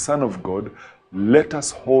 Jesus the Son of God, let us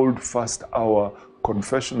hold fast our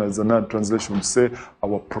confession, as another translation would say,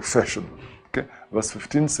 our profession. Okay? Verse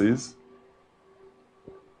 15 says,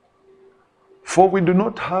 for we do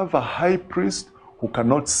not have a high priest who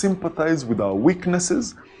cannot sympathize with our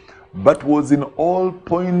weaknesses, but was in all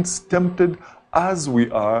points tempted as we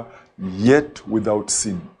are, yet without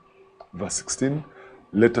sin. Verse 16,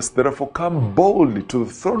 let us therefore come boldly to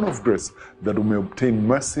the throne of grace, that we may obtain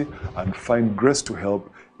mercy and find grace to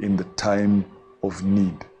help in the time of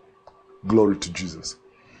need. Glory to Jesus.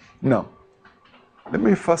 Now, let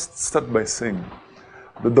me first start by saying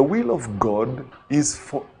that the will of God is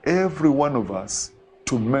for every one of us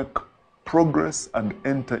to make progress and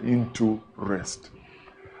enter into rest.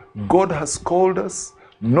 God has called us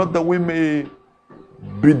not that we may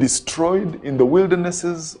be destroyed in the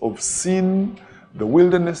wildernesses of sin, the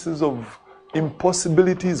wildernesses of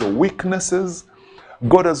impossibilities or weaknesses.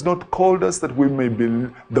 God has not called us that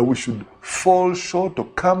we should fall short or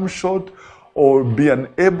come short or be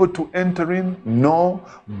unable to enter in. No,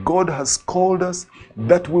 God has called us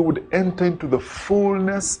that we would enter into the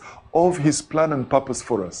fullness of his plan and purpose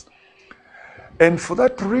for us. And for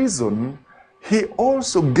that reason, he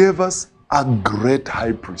also gave us a great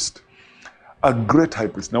high priest. A great high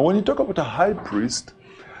priest. Now, when you talk about a high priest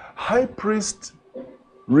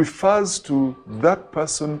refers to that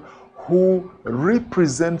person who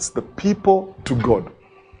represents the people to God.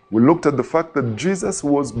 We looked at the fact that Jesus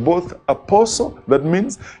was both apostle, that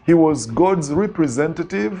means he was God's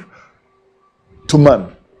representative to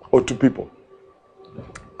man or to people.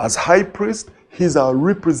 As high priest, he's our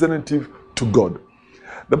representative to God.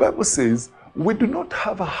 The Bible says we do not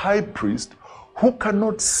have a high priest who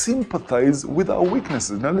cannot sympathize with our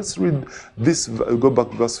weaknesses. Now let's read this, go back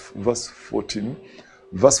to verse 14.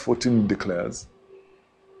 Verse 14 declares,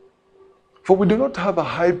 for we do not have a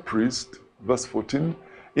high priest, verse 14,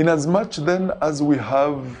 inasmuch then as we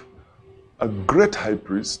have a great high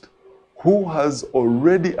priest who has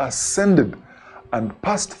already ascended and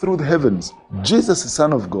passed through the heavens, Jesus the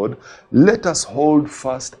Son of God, let us hold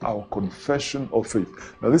fast our confession of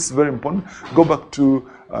faith. Now this is very important. Go back to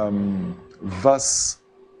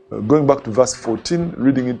going back to verse 14,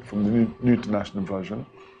 reading it from the New International Version.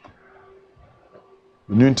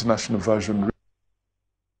 The New International Version.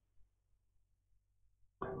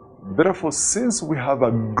 Therefore, since we have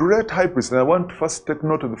a great high priest, and I want to first take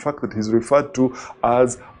note of the fact that he's referred to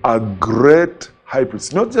as a great high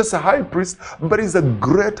priest. Not just a high priest, but he's a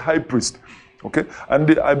great high priest. Okay?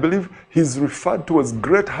 And I believe he's referred to as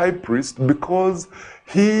great high priest because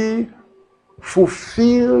he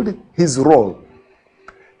fulfilled his role.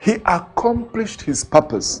 He accomplished his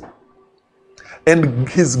purpose. And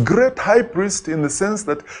he's great high priest in the sense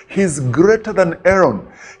that he's greater than Aaron.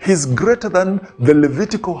 He's greater than the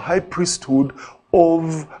Levitical high priesthood or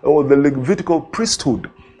the Levitical priesthood.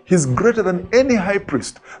 He's greater than any high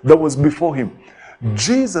priest that was before him.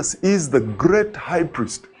 Jesus is the great high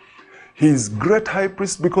priest. He's great high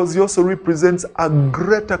priest because he also represents a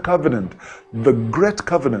greater covenant, the great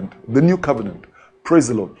covenant, the new covenant. Praise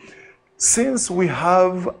the Lord. Since we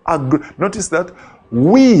have notice that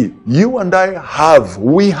you and I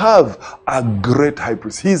we have a great high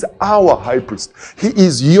priest. He is our high priest. He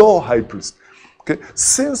is your high priest. Okay,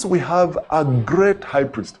 since we have a great high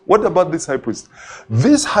priest, what about this high priest?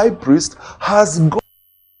 This high priest has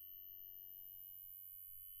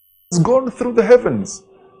gone through the heavens.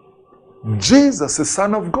 Jesus, the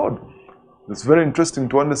Son of God. It's very interesting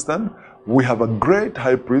to understand. We have a great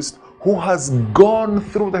high priest who has gone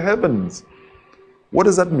through the heavens. What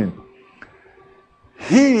does that mean?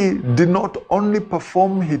 He did not only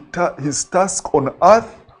perform his task on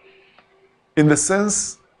earth, in the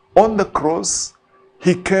sense, on the cross,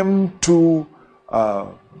 he came to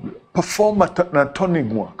perform an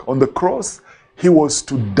atoning work. On the cross, he was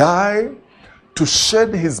to die, to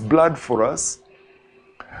shed his blood for us,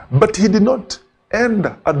 but he did not end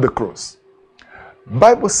at the cross.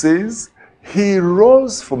 Bible says he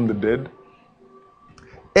rose from the dead,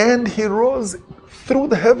 and he rose through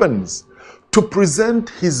the heavens to present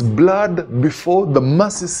his blood before the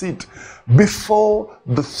mercy seat, before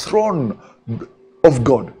the throne of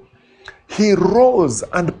God. He rose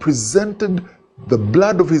and presented the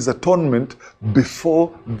blood of his atonement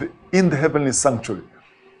in the heavenly sanctuary.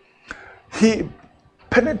 He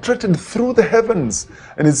penetrated through the heavens.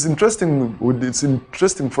 And it's interesting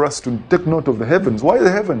for us to take note of the heavens. Why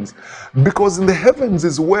the heavens? Because in the heavens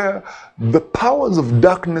is where the powers of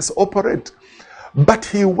darkness operate. But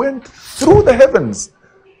he went through the heavens,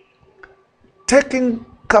 taking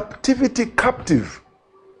captivity captive.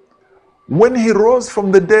 When he rose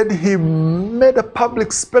from the dead, he made a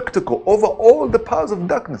public spectacle over all the powers of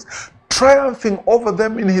darkness, triumphing over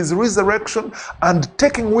them in his resurrection and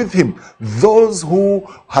taking with him those who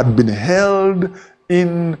had been held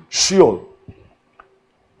in Sheol.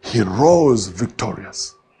 He rose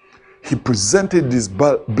victorious. He presented his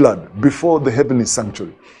blood before the heavenly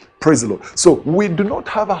sanctuary. Praise the Lord. So we do not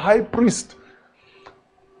have a high priest.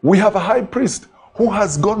 We have a high priest who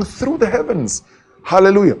has gone through the heavens.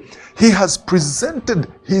 Hallelujah. He has presented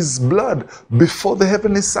his blood before the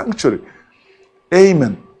heavenly sanctuary.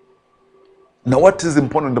 Amen. Now, what is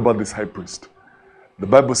important about this high priest? The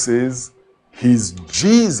Bible says he's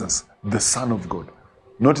Jesus, the Son of God.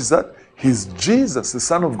 Notice that? He's Jesus, the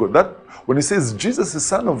Son of God. That when he says Jesus, the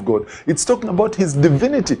Son of God, it's talking about his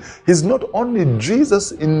divinity. He's not only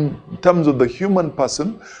Jesus in terms of the human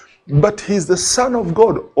person, but he's the Son of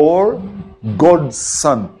God, or God's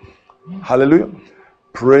Son. Hallelujah.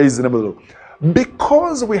 Praise the name of the Lord.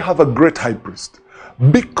 Because we have a great high priest,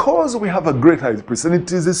 and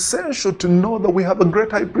it is essential to know that we have a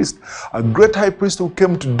great high priest who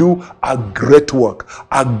came to do a greater work.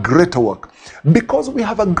 Because we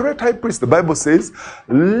have a great high priest, the Bible says,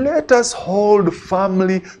 let us hold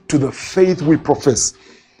firmly to the faith we profess.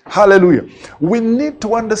 Hallelujah. We need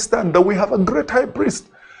to understand that we have a great high priest.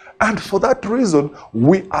 And for that reason,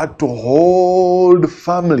 we are to hold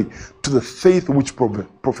firmly to the faith which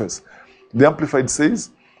profess. The Amplified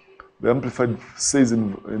says in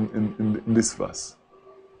this verse,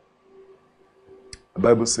 the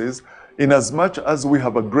Bible says, inasmuch as we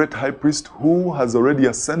have a great high priest who has already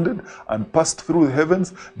ascended and passed through the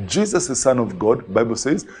heavens, Jesus the Son of God, the Bible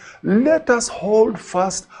says, let us hold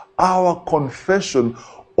fast our confession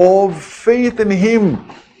of faith in him.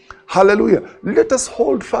 Hallelujah. Let us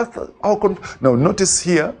hold fast our confession. Now notice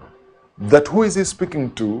here that who is he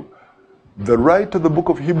speaking to? The writer of the book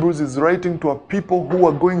of Hebrews is writing to a people who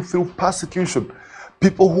are going through persecution,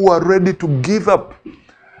 people who are ready to give up.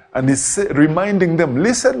 And he's reminding them,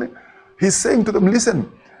 listen, he's saying to them, listen,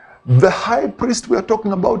 the high priest we are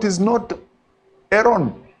talking about is not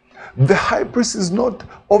Aaron. The high priest is not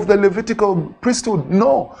of the Levitical priesthood.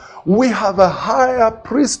 No, we have a higher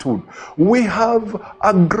priesthood. We have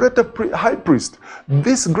a greater high priest.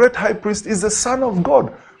 This great high priest is the Son of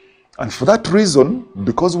God. And for that reason,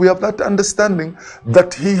 because we have that understanding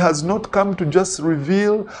that he has not come to just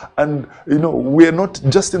reveal, and we are not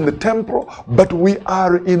just in the temporal, but we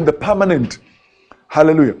are in the permanent.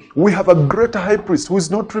 Hallelujah. We have a greater high priest who is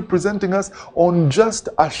not representing us on just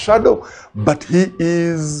a shadow, but he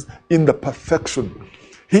is in the perfection.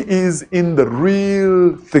 He is in the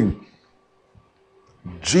real thing.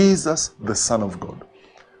 Jesus, the Son of God.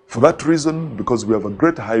 For that reason, because we have a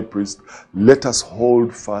great high priest, let us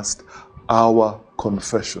hold fast our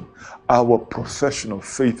confession, our profession of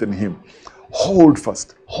faith in him. Hold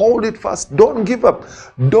fast. Hold it fast. Don't give up.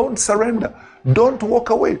 Don't surrender. Don't walk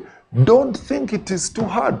away. Don't think it is too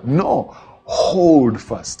hard. No. Hold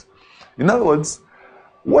fast. In other words,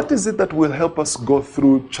 what is it that will help us go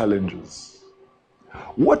through challenges?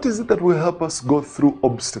 What is it that will help us go through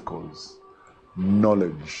obstacles?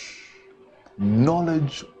 Knowledge.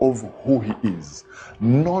 Knowledge of who he is.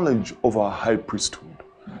 Knowledge of our high priesthood.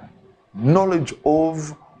 Knowledge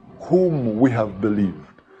of whom we have believed.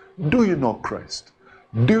 Do you know Christ?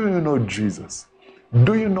 Do you know Jesus?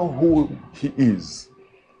 Do you know who he is?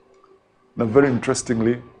 Now, very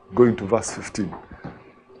interestingly, going to verse 15,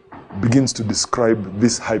 begins to describe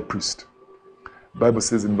this high priest. The Bible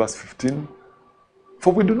says in verse 15,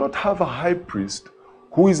 for we do not have a high priest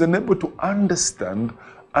who is unable to understand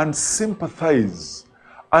and sympathize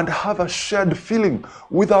and have a shared feeling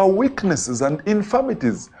with our weaknesses and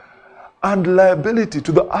infirmities and liability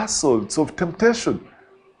to the assaults of temptation,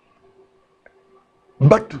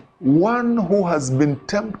 but one who has been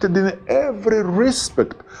tempted in every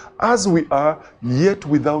respect as we are, yet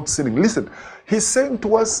without sinning. Listen, he's saying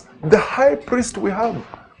to us, the high priest we have,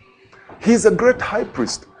 he's a great high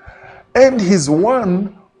priest, and he's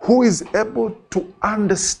one who is able to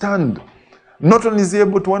understand. Not only is he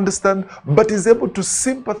able to understand, but he's able to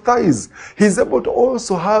sympathize. He's able to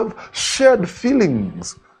also have shared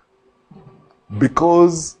feelings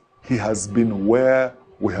because he has been where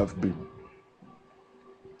we have been.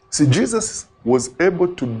 See, Jesus was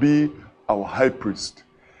able to be our high priest.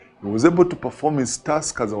 He was able to perform his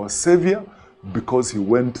task as our Savior because he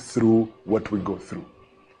went through what we go through.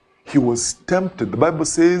 He was tempted. The Bible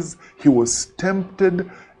says he was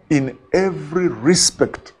tempted in every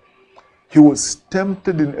respect. He was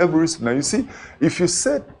tempted in every respect. Now you see, if you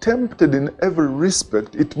say tempted in every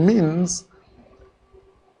respect, it means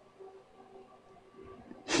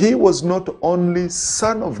he was not only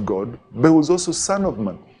Son of God, but he was also Son of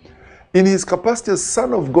Man. In his capacity as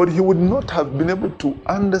Son of God, he would not have been able to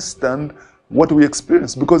understand what we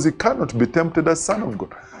experience because he cannot be tempted as Son of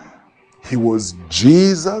God. He was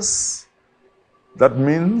Jesus. That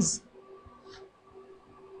means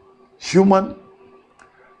human.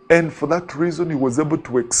 And for that reason, he was able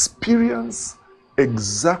to experience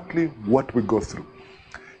exactly what we go through.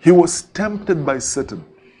 He was tempted by Satan.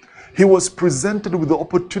 He was presented with the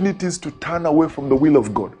opportunities to turn away from the will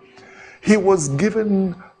of God. He was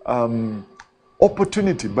given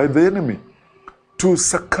opportunity by the enemy to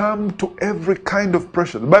succumb to every kind of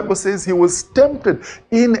pressure. The Bible says he was tempted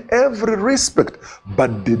in every respect,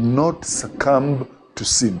 but did not succumb to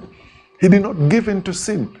sin. He did not give in to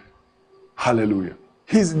sin. Hallelujah.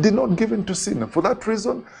 He did not give in to sin. And for that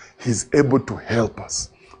reason, he's able to help us.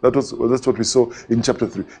 That's what we saw in chapter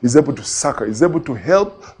 3. He's able to succor. He's able to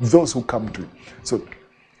help those who come to him. So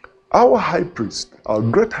our high priest, our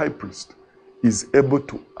great high priest, is able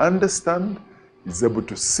to understand, is able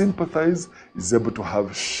to sympathize, is able to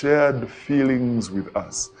have shared feelings with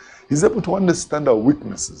us. He's able to understand our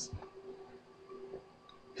weaknesses.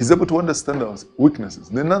 He's able to understand our weaknesses.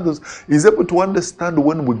 In other words, he's able to understand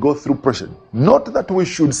when we go through pressure. Not that we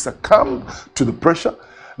should succumb to the pressure,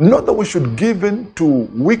 not that we should give in to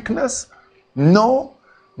weakness, no,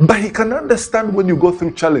 but he can understand when you go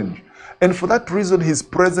through challenge. And for that reason, he's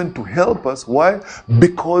present to help us. Why?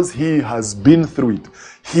 Because he has been through it.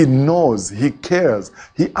 He knows, he cares,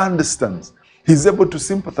 he understands. He's able to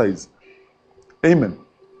sympathize. Amen.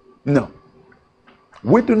 Now,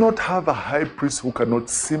 we do not have a high priest who cannot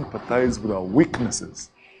sympathize with our weaknesses.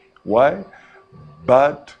 Why?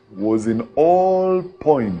 But was in all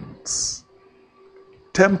points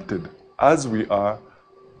tempted as we are,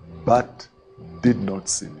 but did not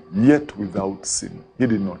sin. Yet without sin. He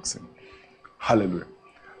did not sin. Hallelujah.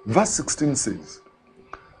 Verse 16 says,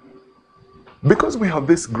 because we have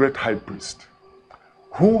this great high priest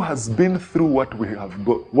who has been through what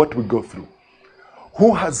we go through,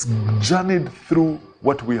 who has journeyed through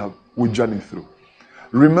what we journey through.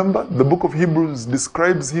 Remember, the book of Hebrews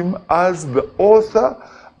describes him as the author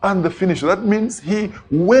and the finisher. That means he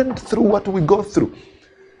went through what we go through.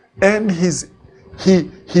 And he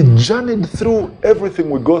journeyed through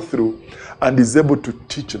everything we go through and is able to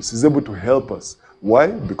teach us. He's able to help us. Why?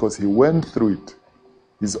 Because he went through it.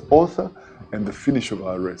 He's author and the finisher of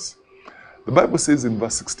our race. The Bible says in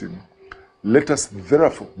verse 16, let us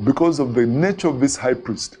therefore, because of the nature of this high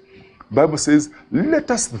priest, the Bible says, let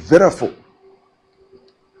us therefore,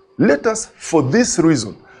 let us for this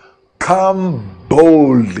reason, come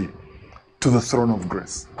boldly to the throne of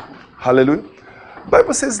grace. Hallelujah. The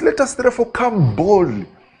Bible says, let us therefore come boldly.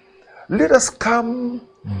 Let us come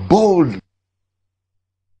boldly.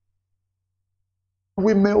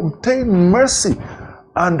 We may obtain mercy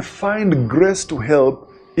and find grace to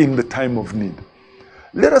help in the time of need.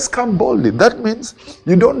 Let us come boldly. That means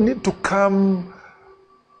you don't need to come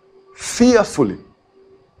fearfully.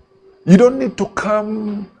 You don't need to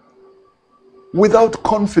come without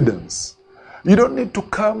confidence. You don't need to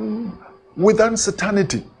come with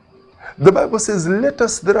uncertainty. The Bible says, let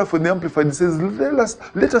us therefore, in the Amplified, it says,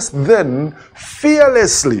 let us then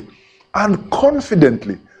fearlessly and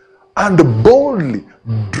confidently and boldly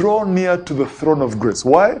draw near to the throne of grace.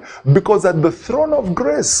 Why? Because at the throne of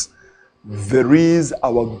grace, there is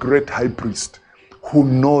our great high priest who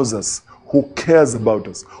knows us, who cares about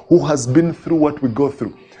us, who has been through what we go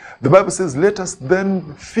through. The Bible says, let us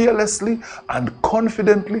then fearlessly and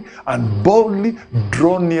confidently and boldly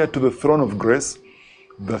draw near to the throne of grace,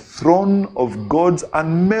 the throne of God's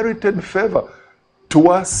unmerited favor to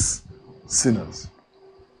us sinners.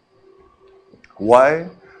 Why?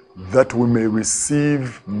 That we may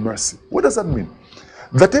receive mercy. What does that mean?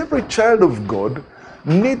 That every child of God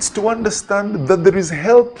needs to understand that there is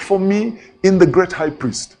help for me in the great high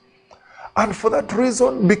priest. And for that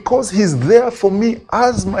reason, because he's there for me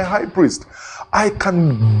as my high priest, I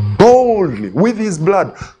can boldly, with his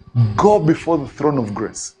blood, go before the throne of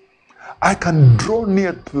grace. I can draw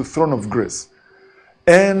near to the throne of grace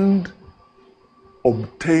and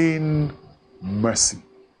obtain mercy.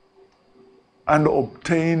 And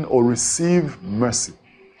obtain or receive mercy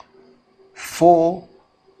for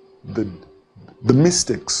the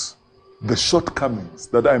mistakes, the shortcomings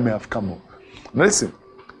that I may have come up. Now listen,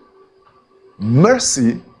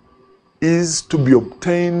 mercy is to be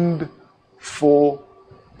obtained for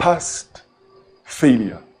past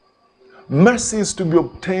failure. Mercy is to be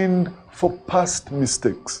obtained for past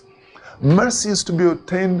mistakes. Mercy is to be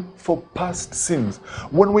obtained for past sins.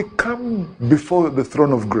 When we come before the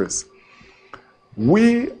throne of grace,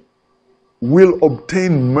 we will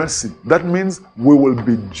obtain mercy. That means we will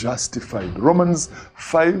be justified. Romans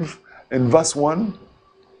 5 and verse 1.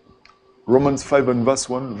 Romans 5 and verse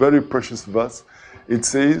 1, very precious verse. It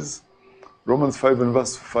says, Romans 5 and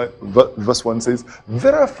verse 1 says,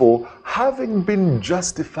 therefore, having been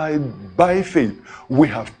justified by faith, we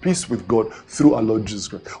have peace with God through our Lord Jesus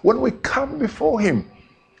Christ. When we come before him,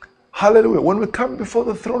 hallelujah, when we come before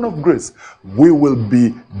the throne of grace, we will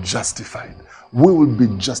be justified. We will be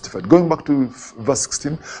justified. Going back to verse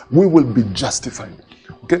 16, we will be justified.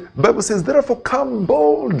 Okay? The Bible says, therefore, come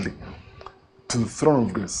boldly to the throne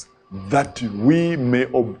of grace, that we may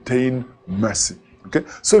obtain mercy. Okay?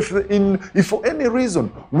 So if for any reason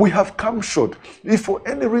we have come short, if for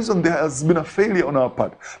any reason there has been a failure on our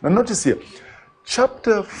part. Now notice here,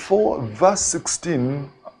 chapter 4, verse 16,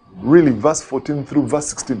 really verse 14 through verse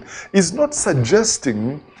 16, is not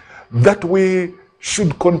suggesting that we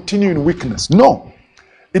should continue in weakness. No.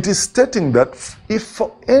 It is stating that if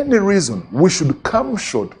for any reason we should come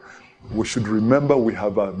short, we should remember we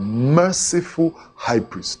have a merciful high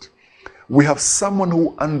priest. We have someone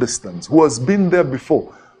who understands, who has been there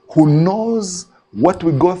before, who knows what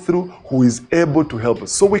we go through, who is able to help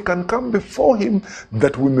us. So we can come before him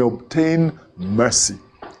that we may obtain mercy.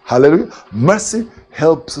 Hallelujah. Mercy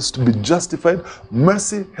helps us to be justified.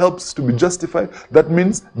 Mercy helps us to be justified. That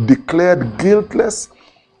means declared guiltless,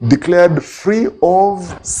 declared free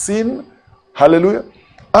of sin. Hallelujah.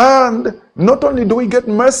 And not only do we get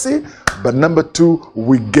mercy, but number two,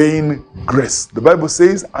 we gain grace. The Bible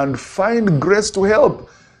says, and find grace to help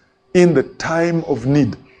in the time of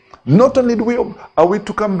need. Not only are we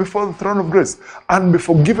to come before the throne of grace and be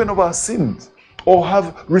forgiven of our sins or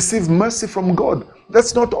have received mercy from God.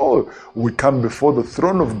 That's not all. We come before the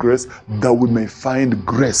throne of grace that we may find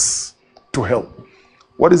grace to help.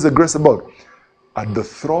 What is the grace about? At the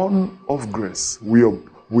throne of grace, we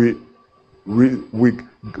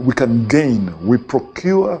can gain, we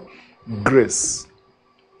procure grace.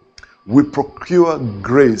 We procure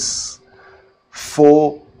grace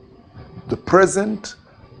for the present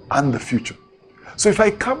and the future. So if I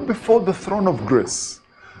come before the throne of grace,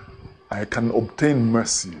 I can obtain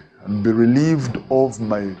mercy and be relieved of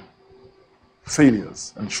my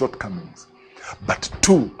failures and shortcomings. But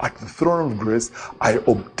two, at the throne of grace, I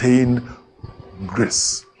obtain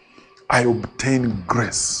grace. I obtain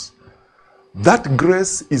grace. That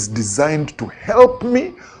grace is designed to help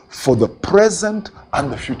me for the present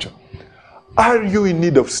and the future. Are you in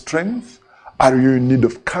need of strength? Are you in need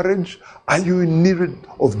of courage? Are you in need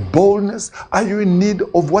of boldness? Are you in need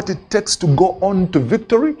of what it takes to go on to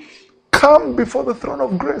victory? Come before the throne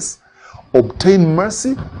of grace. Obtain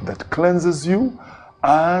mercy that cleanses you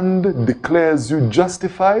and declares you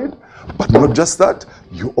justified. But not just that,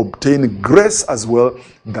 you obtain grace as well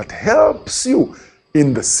that helps you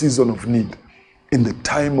in the season of need, in the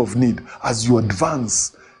time of need. As you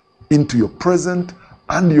advance into your present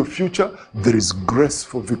and your future, there is grace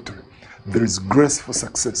for victory. There is grace for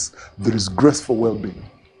success. There is grace for well-being.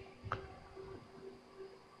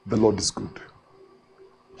 The Lord is good.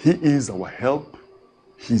 He is our help.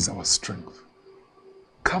 He is our strength.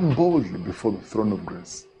 Come boldly before the throne of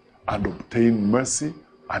grace and obtain mercy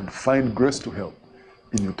and find grace to help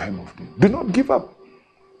in your time of need. Do not give up.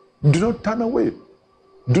 Do not turn away.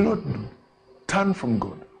 Do not turn from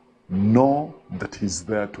God. Know that He is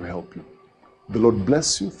there to help you. The Lord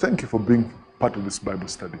bless you. Thank you for being part of this Bible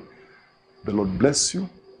study. The Lord bless you.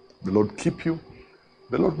 The Lord keep you.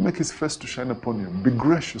 The Lord make His face to shine upon you. Be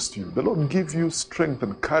gracious to you. The Lord give you strength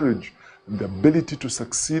and courage and the ability to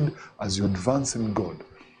succeed as you advance in God.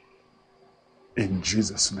 In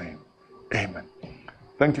Jesus' name, amen.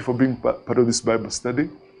 Thank you for being part of this Bible study.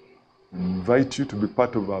 I invite you to be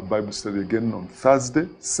part of our Bible study again on Thursday,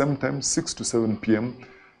 same time, 6 to 7 p.m.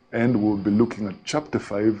 And we'll be looking at chapter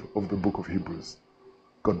 5 of the book of Hebrews.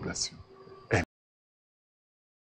 God bless you.